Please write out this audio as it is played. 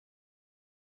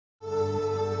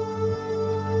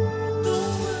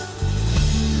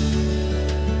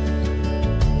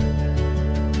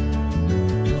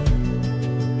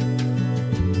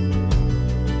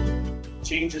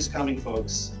Change is coming,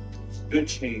 folks. Good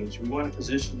change. We want to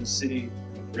position the city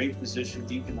in a great position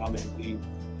economically,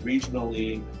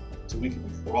 regionally, so we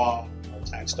can draw our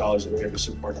tax dollars and we're able to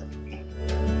support our community.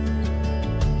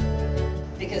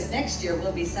 Because next year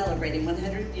we'll be celebrating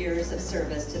 100 years of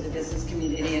service to the business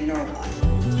community in Norwalk.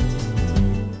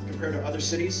 Compared to other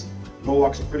cities,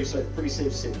 Norwalk's a pretty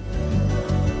safe city.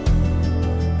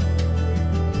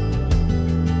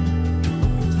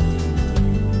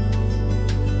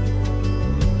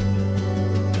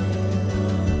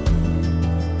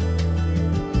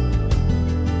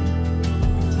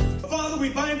 We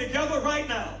bind together right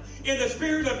now in the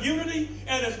spirit of unity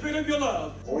and the spirit of your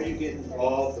love. The more you get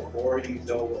involved, the more you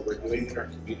know what we're doing in our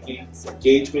community.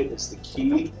 Engagement is the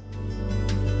key.